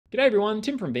G'day everyone,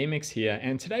 Tim from vMix here,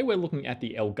 and today we're looking at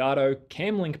the Elgato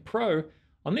CamLink Pro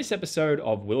on this episode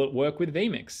of Will It Work with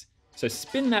vMix? So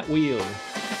spin that wheel.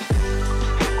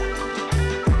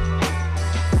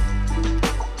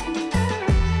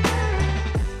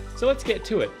 So let's get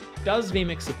to it. Does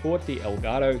vMix support the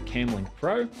Elgato CamLink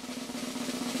Pro?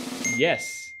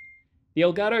 Yes. The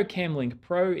Elgato CamLink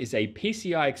Pro is a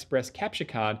PCI Express capture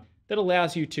card that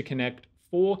allows you to connect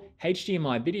 4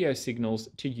 HDMI video signals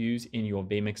to use in your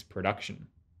vMix production.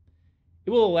 It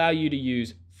will allow you to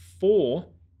use 4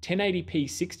 1080p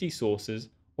 60 sources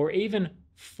or even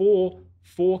 4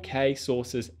 4K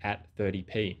sources at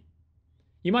 30p.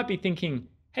 You might be thinking,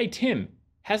 hey Tim,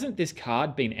 hasn't this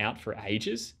card been out for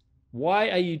ages?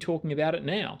 Why are you talking about it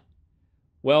now?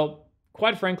 Well,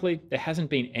 quite frankly, there hasn't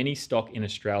been any stock in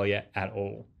Australia at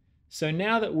all. So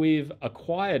now that we've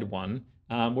acquired one,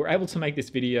 we're able to make this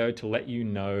video to let you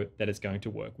know that it's going to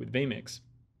work with vMix.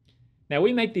 Now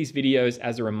we make these videos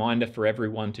as a reminder for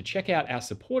everyone to check out our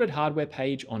supported hardware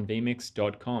page on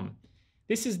vmix.com.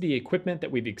 This is the equipment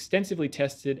that we've extensively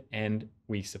tested and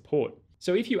we support.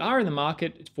 So if you are in the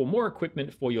market for more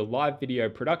equipment for your live video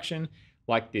production,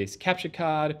 like this capture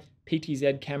card,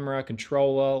 PTZ camera,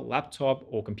 controller, laptop,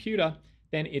 or computer,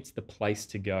 then it's the place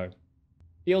to go.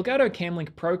 The Elgato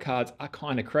CamLink Pro cards are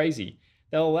kind of crazy.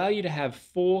 They'll allow you to have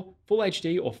 4 Full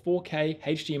HD or 4K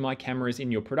HDMI cameras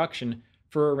in your production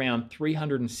for around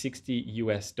 $360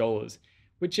 US,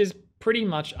 which is pretty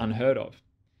much unheard of.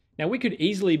 Now we could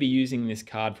easily be using this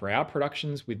card for our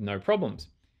productions with no problems.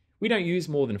 We don't use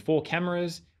more than 4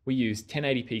 cameras. We use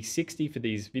 1080p 60 for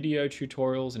these video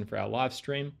tutorials and for our live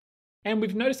stream. And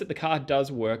we've noticed that the card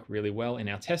does work really well in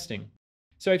our testing.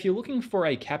 So if you're looking for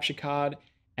a capture card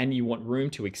and you want room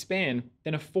to expand,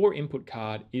 then a 4-input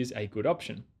card is a good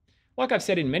option. Like I've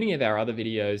said in many of our other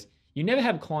videos, you never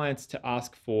have clients to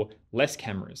ask for less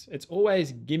cameras. It's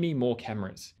always give me more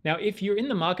cameras. Now, if you're in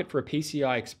the market for a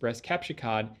PCI Express capture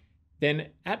card, then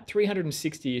at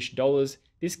 $360-ish,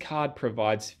 this card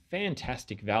provides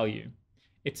fantastic value.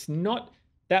 It's not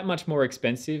that much more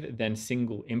expensive than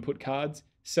single input cards,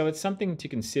 so it's something to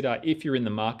consider if you're in the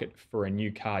market for a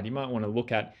new card. You might want to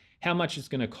look at how much it's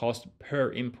going to cost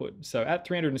per input. So at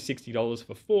 $360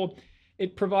 for 4,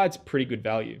 it provides pretty good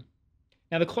value.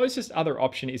 Now the closest other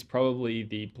option is probably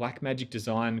the Blackmagic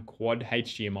Design Quad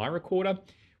HDMI recorder,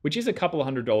 which is a couple of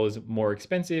 $100 more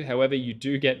expensive. However, you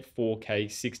do get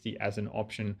 4K 60 as an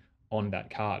option on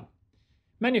that card.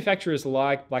 Manufacturers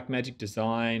like Blackmagic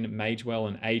Design, Magewell,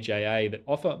 and AJA that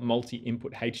offer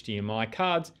multi-input HDMI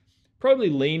cards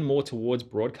probably lean more towards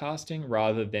broadcasting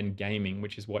rather than gaming,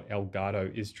 which is what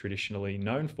Elgato is traditionally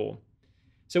known for.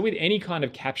 So with any kind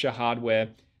of capture hardware,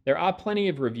 there are plenty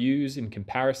of reviews and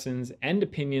comparisons and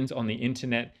opinions on the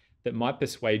internet that might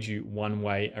persuade you one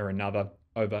way or another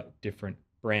over different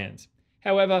brands.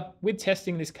 However, with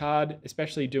testing this card,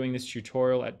 especially doing this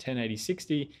tutorial at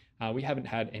 1080-60, we haven't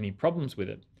had any problems with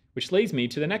it, which leads me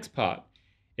to the next part.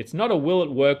 It's not a will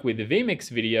it work with the vMix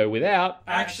video without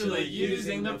actually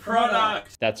using the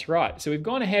product. That's right. So we've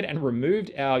gone ahead and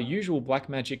removed our usual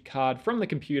Blackmagic card from the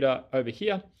computer over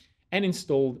here and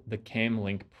installed the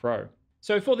CamLink Pro.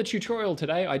 So for the tutorial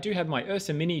today, I do have my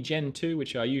Ursa Mini Gen 2,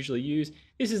 which I usually use.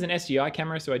 This is an SDI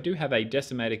camera, so I do have a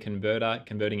decimator converter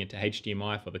converting it to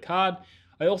HDMI for the card.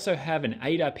 I also have an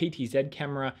ADA PTZ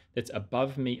camera that's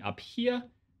above me up here,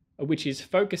 which is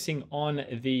focusing on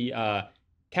the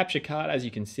capture card, as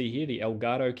you can see here, the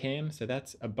Elgato cam. So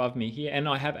that's above me here. And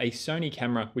I have a Sony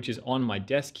camera, which is on my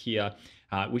desk here,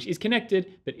 which is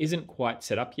connected, but isn't quite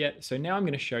set up yet. So now I'm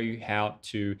going to show you how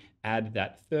to add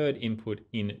that third input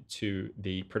into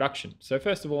the production. So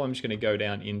first of all, I'm just going to go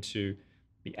down into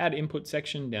the add input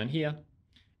section down here.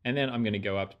 And then I'm going to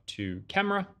go up to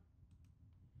camera.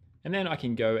 And then I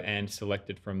can go and select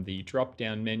it from the drop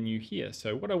down menu here.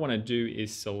 So what I want to do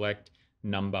is select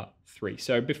number 3.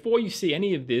 So before you see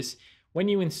any of this, when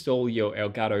you install your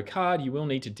Elgato card, you will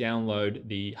need to download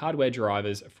the hardware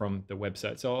drivers from the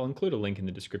website. So I'll include a link in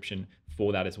the description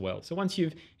for that as well. So once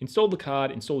you've installed the card,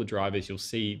 installed the drivers, you'll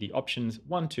see the options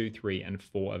 1, 2, 3, and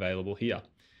 4 available here.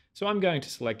 So I'm going to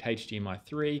select HDMI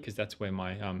 3 because that's where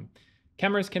my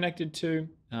camera is connected to.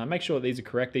 Make sure these are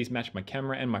correct. These match my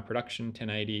camera and my production,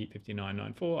 1080,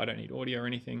 5994. I don't need audio or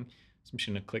anything. So I'm just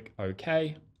going to click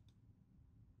OK.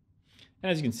 And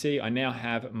as you can see, I now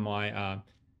have my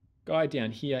guide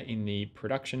down here in the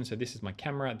production. So this is my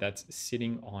camera that's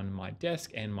sitting on my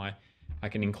desk and I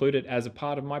can include it as a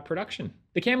part of my production.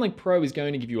 The CamLink Pro is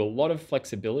going to give you a lot of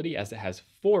flexibility as it has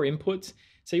 4 inputs.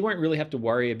 So you won't really have to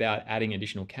worry about adding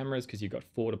additional cameras because you've got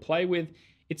 4 to play with.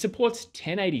 It supports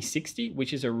 1080-60,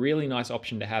 which is a really nice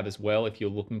option to have as well if you're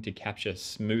looking to capture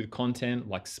smooth content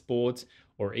like sports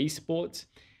or esports.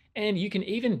 And you can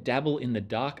even dabble in the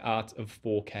dark arts of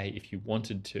 4K if you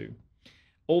wanted to.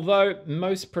 Although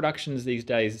most productions these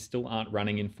days still aren't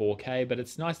running in 4K, but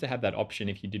it's nice to have that option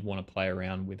if you did want to play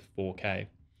around with 4K.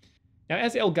 Now,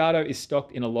 as Elgato is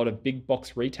stocked in a lot of big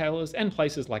box retailers and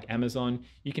places like Amazon,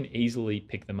 you can easily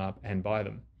pick them up and buy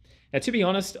them. Now, to be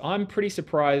honest, I'm pretty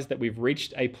surprised that we've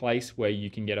reached a place where you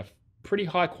can get a pretty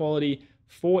high quality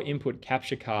 4-input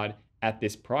capture card at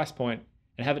this price point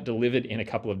and have it delivered in a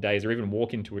couple of days, or even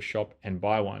walk into a shop and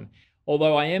buy one.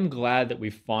 Although I am glad that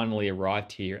we've finally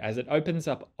arrived here, as it opens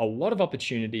up a lot of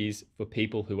opportunities for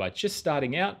people who are just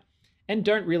starting out and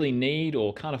don't really need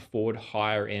or can't afford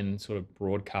higher end sort of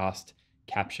broadcast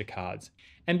capture cards.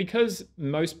 And because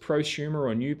most prosumer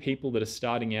or new people that are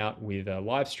starting out with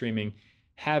live streaming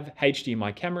have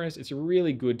HDMI cameras, it's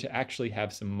really good to actually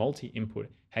have some multi-input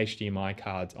HDMI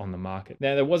cards on the market.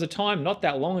 Now, there was a time not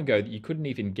that long ago that you couldn't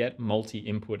even get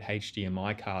multi-input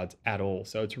HDMI cards at all.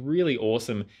 So it's really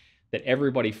awesome that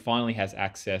everybody finally has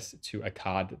access to a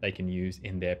card that they can use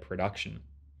in their production.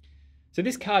 So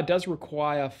this card does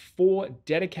require 4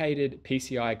 dedicated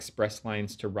PCI Express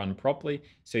lanes to run properly,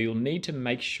 so you'll need to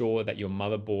make sure that your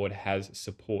motherboard has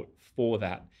support for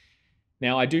that.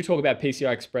 Now, I do talk about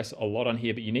PCI Express a lot on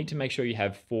here, but you need to make sure you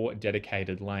have 4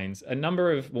 dedicated lanes.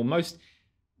 Most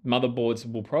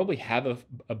motherboards will probably have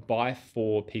a by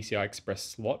 4 PCI Express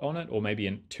slot on it, or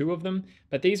maybe 2 of them,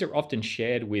 but these are often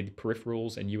shared with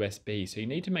peripherals and USB, so you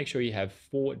need to make sure you have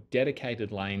 4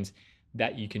 dedicated lanes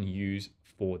that you can use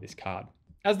for this card.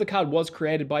 As the card was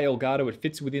created by Elgato, it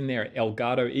fits within their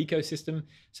Elgato ecosystem.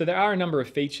 So there are a number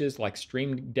of features like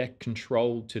Stream Deck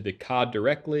control to the card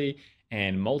directly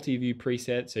and multi-view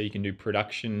presets, so you can do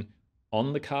production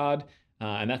on the card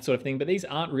and that sort of thing. But these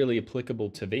aren't really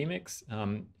applicable to vMix.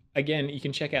 Again, you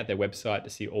can check out their website to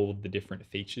see all of the different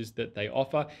features that they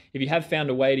offer. If you have found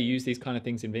a way to use these kind of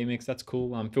things in vMix, that's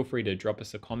cool. Feel free to drop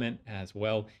us a comment as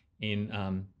well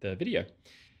in the video.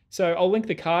 So I'll link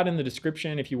the card in the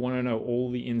description if you want to know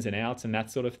all the ins and outs and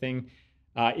that sort of thing.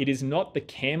 It is not the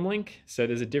CamLink, so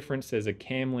there's a difference. There's a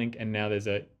CamLink and now there's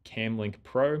a CamLink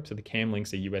Pro. So the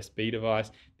CamLink's a USB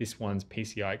device. This one's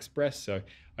PCI Express, so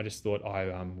I just thought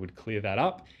I would clear that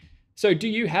up. So do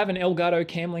you have an Elgato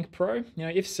CamLink Pro?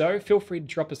 If so, feel free to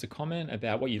drop us a comment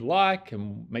about what you like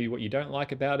and maybe what you don't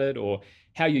like about it, or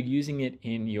how you're using it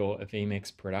in your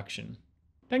vMix production.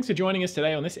 Thanks for joining us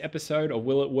today on this episode of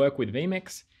Will It Work with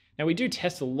vMix? Now, we do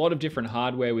test a lot of different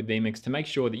hardware with vMix to make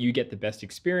sure that you get the best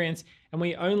experience, and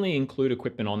we only include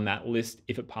equipment on that list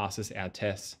if it passes our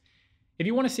tests. If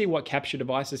you want to see what capture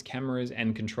devices, cameras,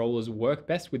 and controllers work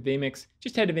best with vMix,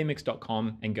 just head to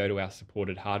vmix.com and go to our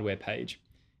supported hardware page.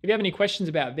 If you have any questions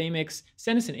about vMix,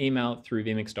 send us an email through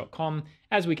vmix.com,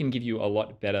 as we can give you a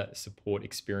lot better support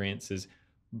experiences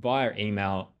via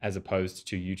email as opposed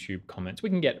to YouTube comments. We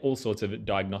can get all sorts of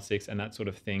diagnostics and that sort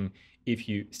of thing if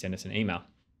you send us an email.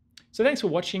 So thanks for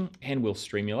watching, and we'll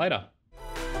stream you later.